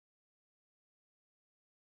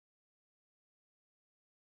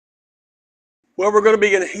Well, we're going to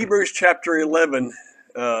be in Hebrews chapter 11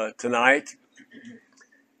 tonight.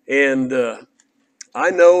 And I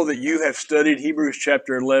know that you have studied Hebrews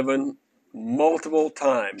chapter 11 multiple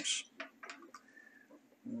times.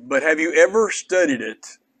 But have you ever studied it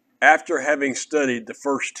after having studied the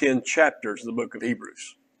first 10 chapters of the book of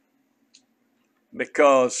Hebrews?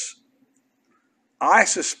 Because I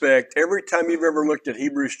suspect every time you've ever looked at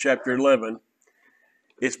Hebrews chapter 11,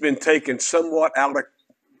 it's been taken somewhat out of,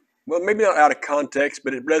 well, maybe not out of context,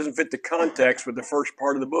 but it doesn't fit the context with the first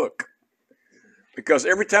part of the book. Because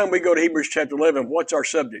every time we go to Hebrews chapter 11, what's our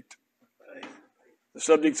subject? The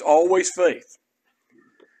subject's always faith.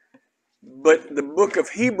 But the book of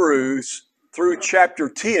Hebrews through chapter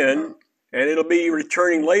 10, and it'll be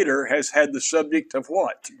returning later, has had the subject of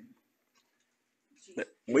what?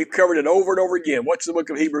 We've covered it over and over again. What's the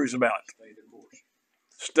book of Hebrews about?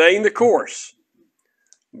 Staying the course.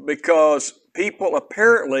 Because people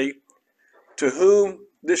apparently to whom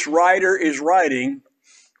this writer is writing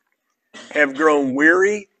have grown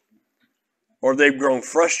weary, or they've grown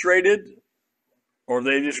frustrated, or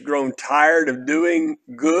they've just grown tired of doing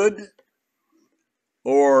good,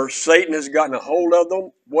 or Satan has gotten a hold of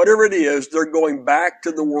them. Whatever it is, they're going back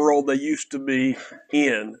to the world they used to be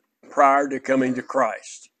in prior to coming to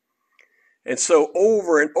Christ. And so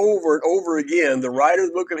over and over and over again, the writer of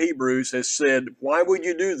the book of Hebrews has said, why would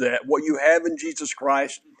you do that? What you have in Jesus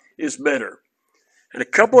Christ is better. And a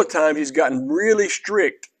couple of times he's gotten really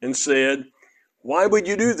strict and said, why would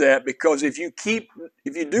you do that? Because if you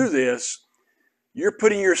do this, you're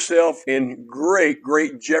putting yourself in great,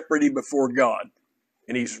 great jeopardy before God.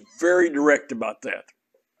 And he's very direct about that.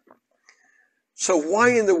 So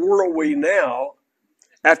why in the world we now,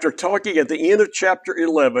 after talking at the end of chapter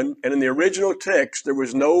 11, and in the original text, there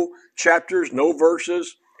was no chapters, no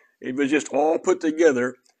verses. It was just all put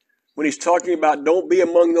together. When he's talking about don't be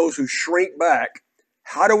among those who shrink back,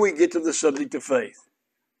 how do we get to the subject of faith?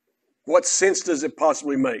 What sense does it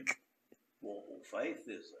possibly make? Well, faith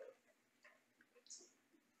is,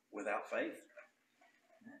 without faith,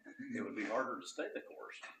 it would be harder to stay the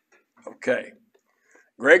course. Okay.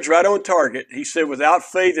 Greg's right on target. He said without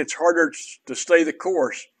faith, it's harder to stay the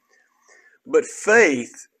course. But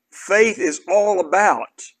faith is all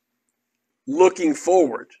about looking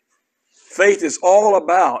forward. Faith is all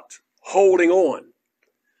about holding on.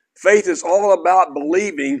 Faith is all about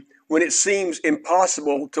believing when it seems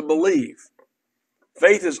impossible to believe.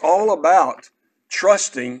 Faith is all about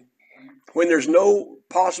trusting when there's no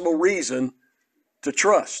possible reason to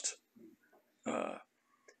trust.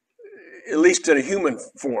 At least in a human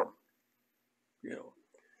form.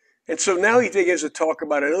 And so now he begins to talk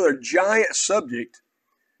about another giant subject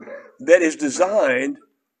that is designed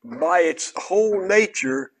by its whole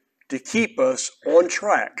nature to keep us on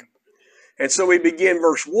track. And so we begin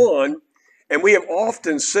verse 1, and we have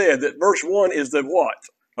often said that verse 1 is the what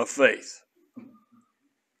of faith?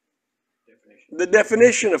 The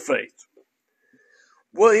definition of faith.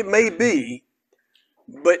 Well, it may be,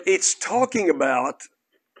 but it's talking about,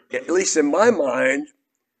 at least in my mind,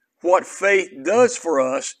 what faith does for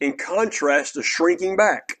us in contrast to shrinking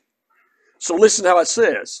back. So listen how it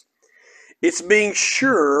says. It's being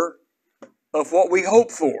sure of what we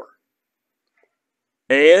hope for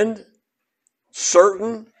and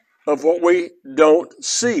certain of what we don't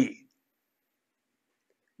see.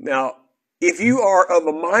 Now, if you are of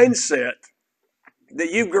a mindset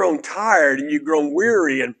that you've grown tired and you've grown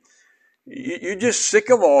weary and you're just sick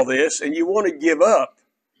of all this and you want to give up,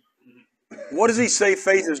 what does he say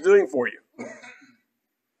faith is doing for you?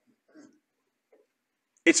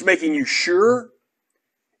 It's making you sure,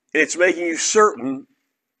 and it's making you certain,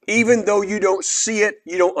 even though you don't see it,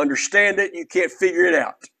 you don't understand it, you can't figure it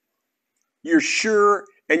out. You're sure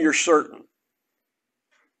and you're certain.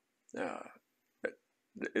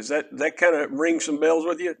 Is that kind of ring some bells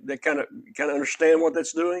with you? That kind of understand what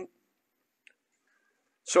that's doing?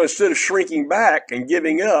 So instead of shrinking back and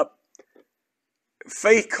giving up,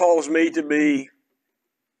 faith calls me to be,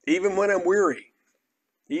 even when I'm weary,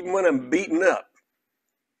 even when I'm beaten up,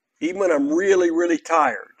 even when I'm really, really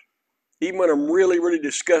tired, even when I'm really, really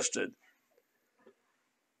disgusted,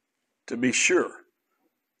 to be sure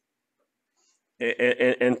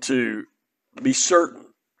and to be certain.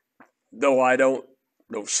 Though I don't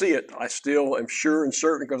see it, I still am sure and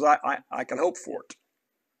certain because I can hope for it.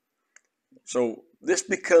 So this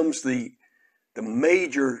becomes the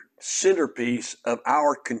major centerpiece of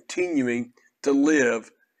our continuing to live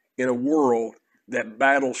in a world that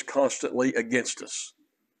battles constantly against us.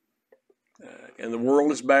 And the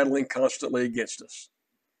world is battling constantly against us.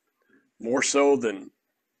 More so than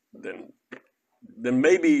than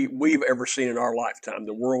maybe we've ever seen in our lifetime.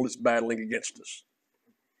 The world is battling against us.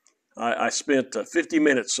 I spent 50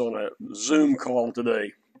 minutes on a Zoom call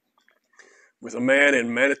today with a man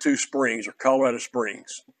in Manitou Springs or Colorado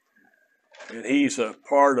Springs. And he's a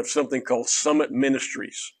part of something called Summit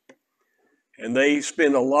Ministries. And they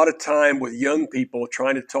spend a lot of time with young people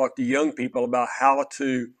trying to talk to young people about how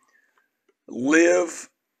to live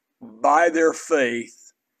by their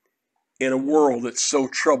faith in a world that's so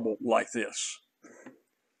troubled like this.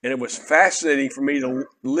 And it was fascinating for me to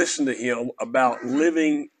listen to him about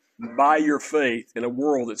living by your faith in a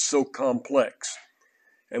world that's so complex.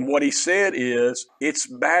 And what he said is, it's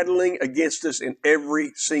battling against us in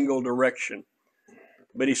every single direction.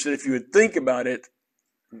 But he said, if you would think about it,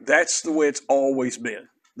 that's the way it's always been.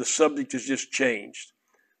 The subject has just changed.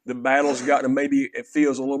 The battle's gotten, maybe it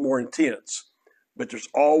feels a little more intense, but there's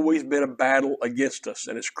always been a battle against us.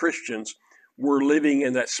 And as Christians, we're living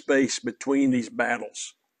in that space between these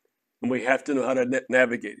battles. And we have to know how to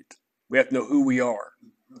navigate it. We have to know who we are.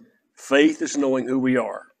 Faith is knowing who we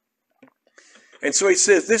are. And so he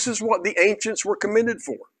says, this is what the ancients were commended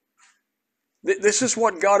for. This is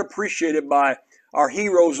what God appreciated by our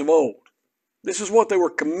heroes of old. This is what they were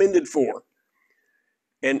commended for.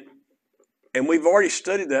 And we've already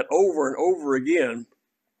studied that over and over again,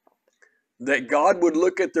 that God would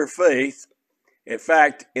look at their faith. In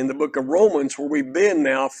fact, in the book of Romans, where we've been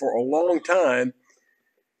now for a long time,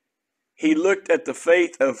 he looked at the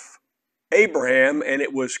faith of Abraham, and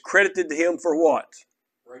it was credited to him for what?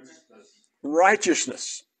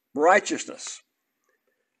 Righteousness.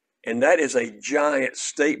 And that is a giant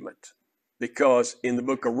statement, because in the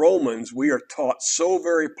book of Romans, we are taught so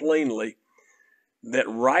very plainly that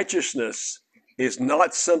righteousness is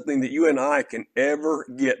not something that you and I can ever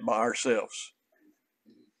get by ourselves.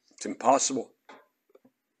 It's impossible.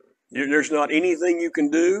 There's not anything you can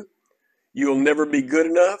do. You'll never be good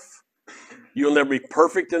enough. You'll never be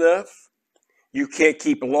perfect enough. You can't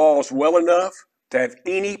keep laws well enough to have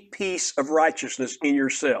any piece of righteousness in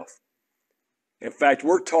yourself. In fact,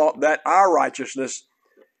 we're taught that our righteousness,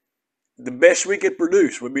 the best we could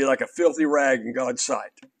produce, would be like a filthy rag in God's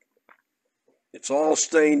sight. It's all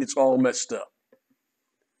stained, it's all messed up.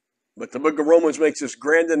 But the book of Romans makes this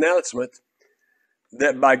grand announcement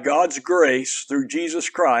that by God's grace, through Jesus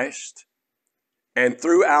Christ, and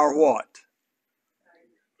through our what?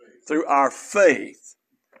 Through our faith,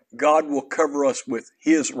 God will cover us with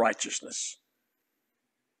His righteousness.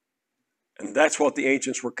 And that's what the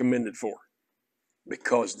ancients were commended for,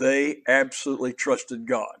 because they absolutely trusted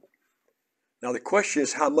God. Now the question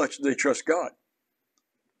is, how much did they trust God?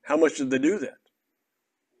 How much did they do that?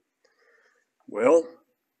 Well,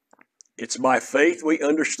 it's by faith we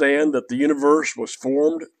understand that the universe was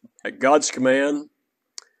formed at God's command,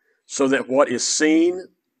 so that what is seen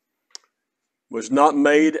was not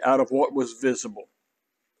made out of what was visible.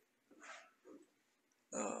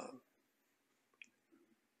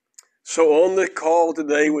 So on the call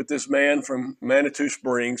today with this man from Manitou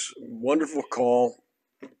Springs, wonderful call.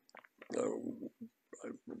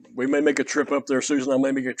 We may make a trip up there. Susan and I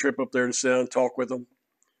may make a trip up there to sit down and talk with them.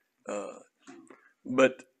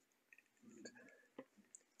 But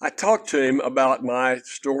I talked to him about my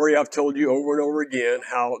story. I've told you over and over again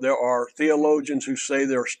how there are theologians who say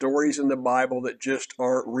there are stories in the Bible that just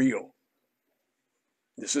aren't real.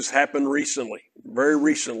 This has happened recently, very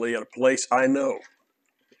recently, at a place I know,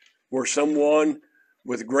 where someone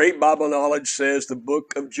with great Bible knowledge says the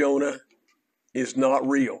book of Jonah is not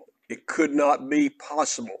real. It could not be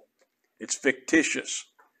possible. It's fictitious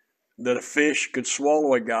that a fish could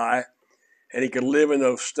swallow a guy and he could live in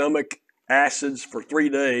those stomach acids for 3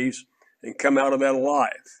 days and come out of that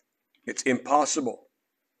alive. It's impossible.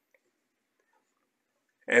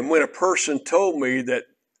 And when a person told me that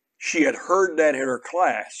she had heard that in her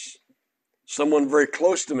class, someone very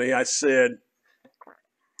close to me, I said,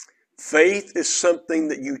 faith is something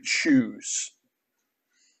that you choose.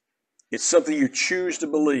 It's something you choose to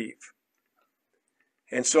believe.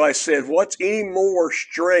 And so I said, what's any more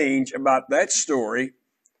strange about that story?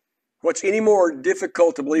 What's any more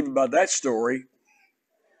difficult to believe about that story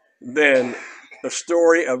than the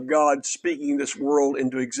story of God speaking this world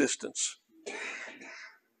into existence? I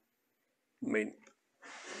mean,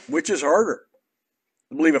 which is harder?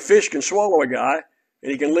 To believe a fish can swallow a guy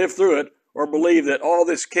and he can live through it, or believe that all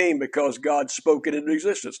this came because God spoke it into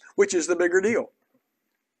existence? Which is the bigger deal?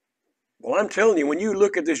 Well, I'm telling you, when you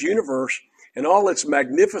look at this universe and all its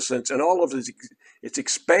magnificence and all of its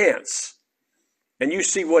expanse, and you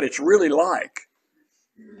see what it's really like,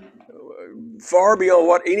 far beyond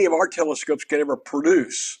what any of our telescopes can ever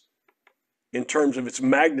produce in terms of its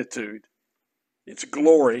magnitude, its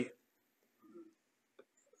glory,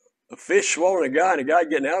 A fish swallowing a guy and a guy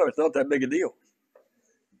getting out of it's not that big a deal.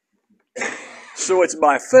 So it's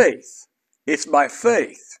by faith. It's by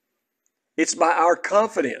faith. It's by our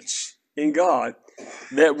confidence in God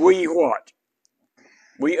that we what?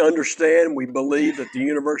 We understand, we believe that the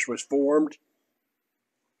universe was formed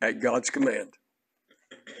at God's command.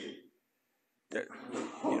 That,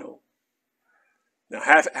 you know. Now,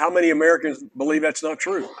 how many Americans believe that's not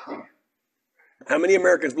true? How many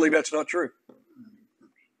Americans believe that's not true?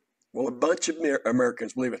 Well, a bunch of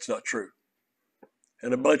Americans believe it's not true.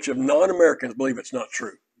 And a bunch of non-Americans believe it's not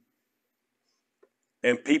true.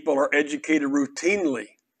 And people are educated routinely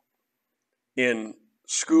in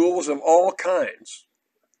schools of all kinds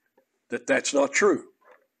that that's not true.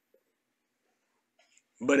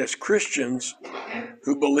 But as Christians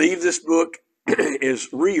who believe this book is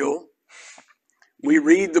real, we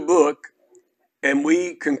read the book and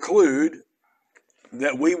we conclude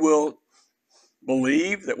that we will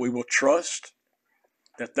believe, that we will trust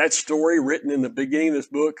that that story written in the beginning of this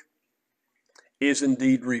book is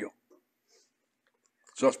indeed real.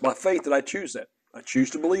 So it's by faith that I choose that. I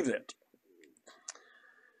choose to believe that.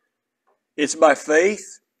 It's by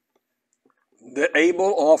faith that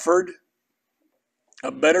Abel offered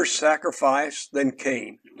a better sacrifice than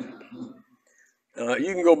Cain.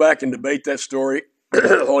 You can go back and debate that story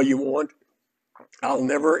all you want. I'll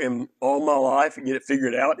never in all my life get it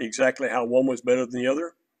figured out exactly how one was better than the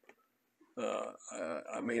other.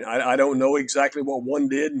 I don't know exactly what one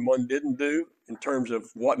did and one didn't do in terms of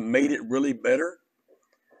what made it really better.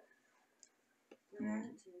 Their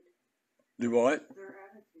attitude. Do what? Their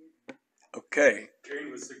attitude. Okay.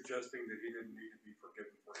 Cain was suggesting that he didn't need to be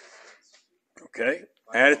forgiven for his sins. Okay.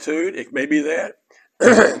 Attitude, it may be that.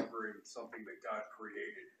 Offering something that God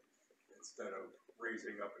created instead of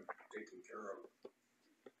raising up and taking care of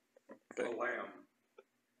a lamb.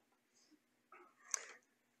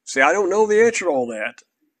 See, I don't know the answer to all that.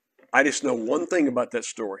 I just know one thing about that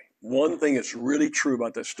story. One thing that's really true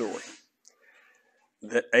about that story.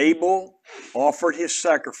 That Abel offered his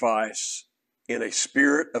sacrifice in a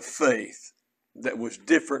spirit of faith that was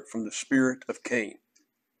different from the spirit of Cain.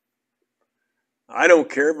 I don't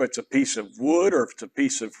care if it's a piece of wood or if it's a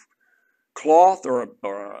piece of cloth or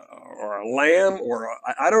a lamb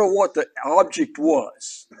I don't know what the object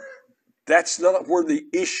was. That's not where the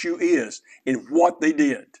issue is in what they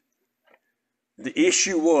did. The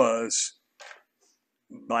issue was,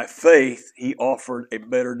 by faith, he offered a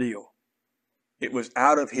better deal. It was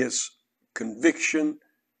out of his conviction,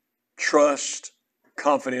 trust,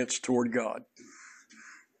 confidence toward God.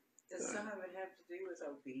 Does some of it have to do with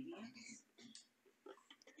obedience?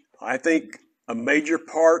 I think a major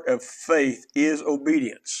part of faith is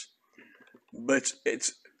obedience. But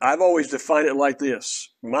I've always defined it like this.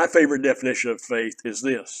 My favorite definition of faith is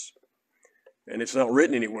this. And it's not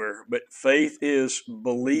written anywhere, but faith is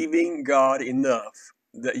believing God enough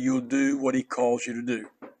that you'll do what he calls you to do.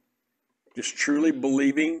 Just truly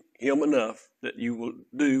believing him enough that you will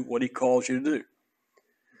do what he calls you to do.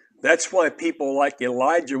 That's why people like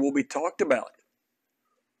Elijah will be talked about.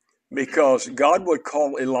 Because God would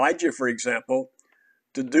call Elijah, for example,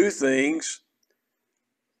 to do things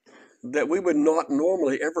that we would not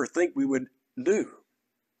normally ever think we would do.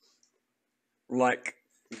 Like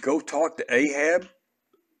go talk to Ahab,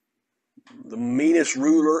 the meanest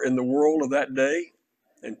ruler in the world of that day,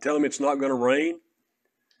 and tell him it's not going to rain.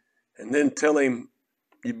 And then tell him,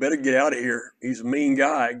 you better get out of here. He's a mean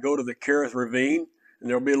guy. Go to the Kerith ravine, and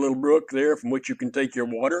there'll be a little brook there from which you can take your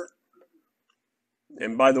water.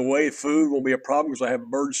 And by the way, food won't be a problem because I have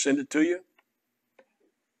birds send it to you.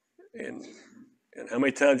 And how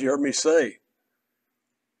many times you heard me say,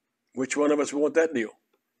 which one of us want that deal?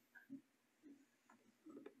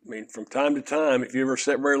 I mean, from time to time, if you ever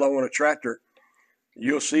sit very long on a tractor,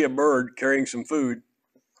 you'll see a bird carrying some food.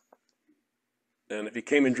 And if he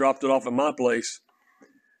came and dropped it off at my place,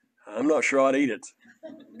 I'm not sure I'd eat it.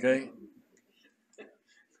 Okay?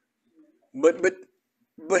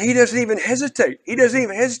 But he doesn't even hesitate. He doesn't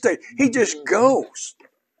even hesitate. He just goes.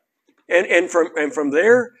 And from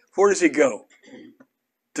there, where does he go?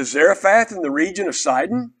 To Zarephath in the region of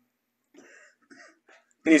Sidon?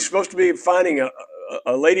 And he's supposed to be finding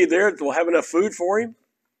a lady there that will have enough food for him?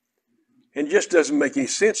 And it just doesn't make any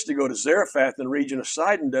sense to go to Zarephath in the region of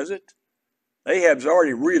Sidon, does it? Ahab's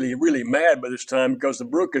already really, really mad by this time because the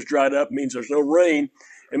brook is dried up. It means there's no rain.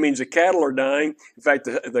 It means the cattle are dying. In fact,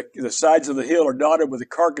 the sides of the hill are dotted with the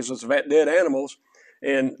carcasses of dead animals.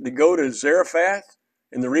 And to go to Zarephath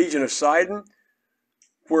in the region of Sidon,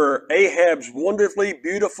 where Ahab's wonderfully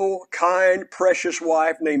beautiful, kind, precious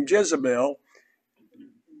wife named Jezebel,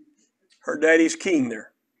 her daddy's king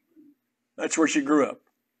there. That's where she grew up.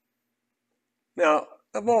 Now,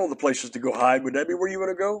 of all the places to go hide, would that be where you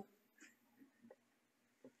want to go?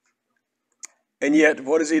 And yet,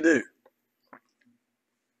 what does he do?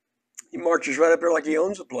 He marches right up there like he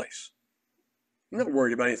owns the place. He's not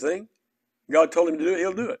worried about anything. God told him to do it,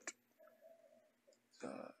 he'll do it.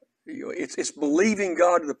 It's believing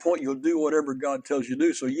God to the point you'll do whatever God tells you to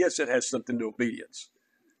do. So yes, it has something to obedience.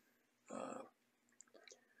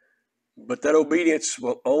 But that obedience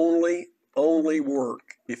will only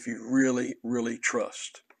work if you really, really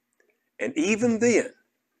trust. And even then,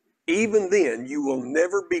 you will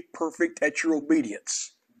never be perfect at your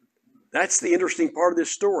obedience. That's the interesting part of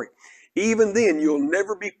this story. Even then, you'll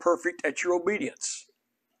never be perfect at your obedience.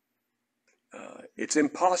 It's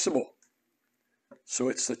impossible. So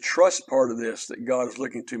it's the trust part of this that God is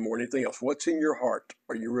looking to more than anything else. What's in your heart?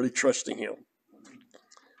 Are you really trusting Him?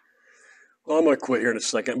 Well, I'm going to quit here in a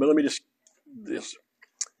second, but let me just this.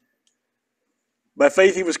 By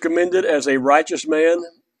faith he was commended as a righteous man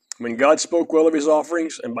when God spoke well of his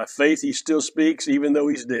offerings, and by faith he still speaks even though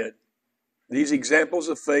he's dead. These examples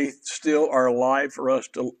of faith still are alive for us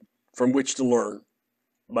from which to learn.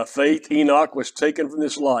 By faith Enoch was taken from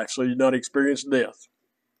this life, so he did not experience death.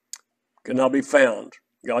 Could not be found.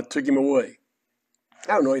 God took him away.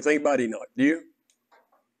 I don't know anything about Enoch. Do you?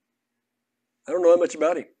 I don't know that much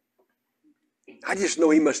about him. I just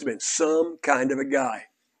know he must have been some kind of a guy.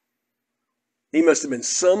 He must have been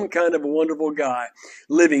some kind of a wonderful guy,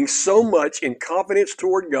 living so much in confidence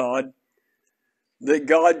toward God that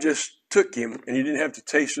God just took him and he didn't have to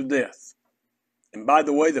taste of death. And by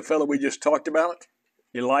the way, the fellow we just talked about,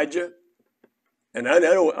 Elijah, and I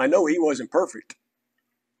know he wasn't perfect.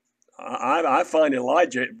 I find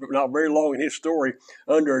Elijah, not very long in his story,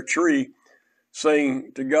 under a tree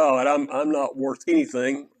saying to God, I'm not worth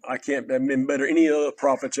anything. I can't have been better than any other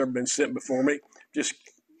prophet's ever been sent before me. Just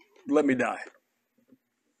let me die.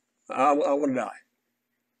 I want to die.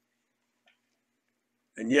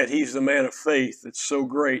 And yet he's the man of faith that's so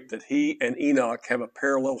great that he and Enoch have a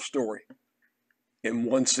parallel story in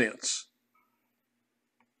one sense.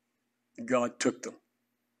 God took them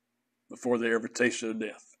before they ever tasted of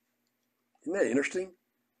death. Isn't that interesting?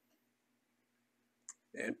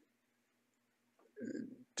 And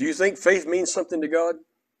do you think faith means something to God?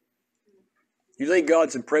 You think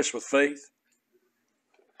God's impressed with faith?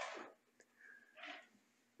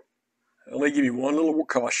 Let me give you one little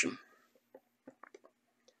caution.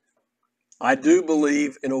 I do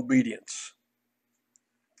believe in obedience.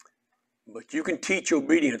 But you can teach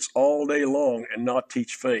obedience all day long and not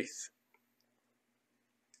teach faith.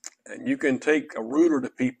 And you can take a ruler to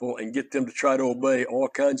people and get them to try to obey all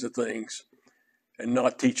kinds of things and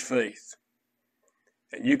not teach faith.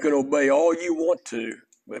 And you can obey all you want to,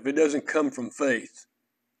 but if it doesn't come from faith,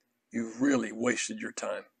 you've really wasted your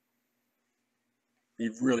time.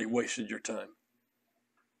 You've really wasted your time.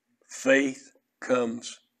 Faith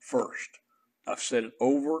comes first. I've said it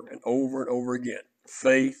over and over and over again.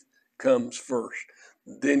 Faith comes first.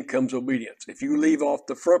 Then comes obedience. If you leave off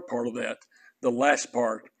the front part of that, the last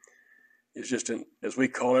part is just, as we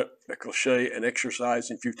call it, a cliche, an exercise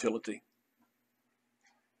in futility.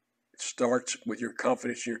 It starts with your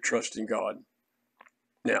confidence and your trust in God.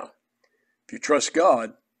 Now, if you trust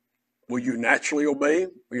God, will you naturally obey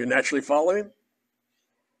Him? Will you naturally follow Him?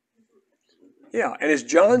 Yeah, and as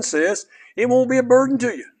John says, it won't be a burden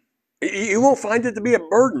to you. You won't find it to be a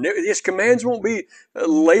burden. His commands won't be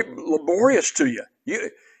laborious to you.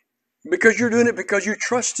 Because you're doing it because you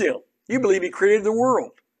trust Him. You believe He created the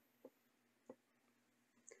world.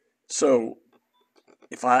 So,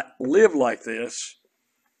 if I live like this,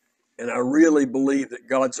 and I really believe that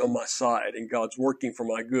God's on my side, and God's working for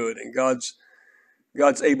my good, and God's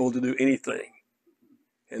able to do anything,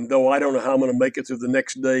 and though I don't know how I'm going to make it through the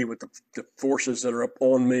next day with the forces that are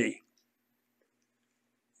upon me,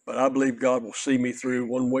 but I believe God will see me through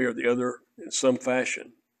one way or the other in some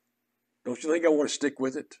fashion. Don't you think I want to stick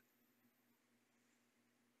with it?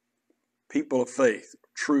 People of faith,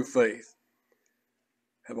 true faith,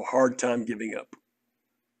 have a hard time giving up.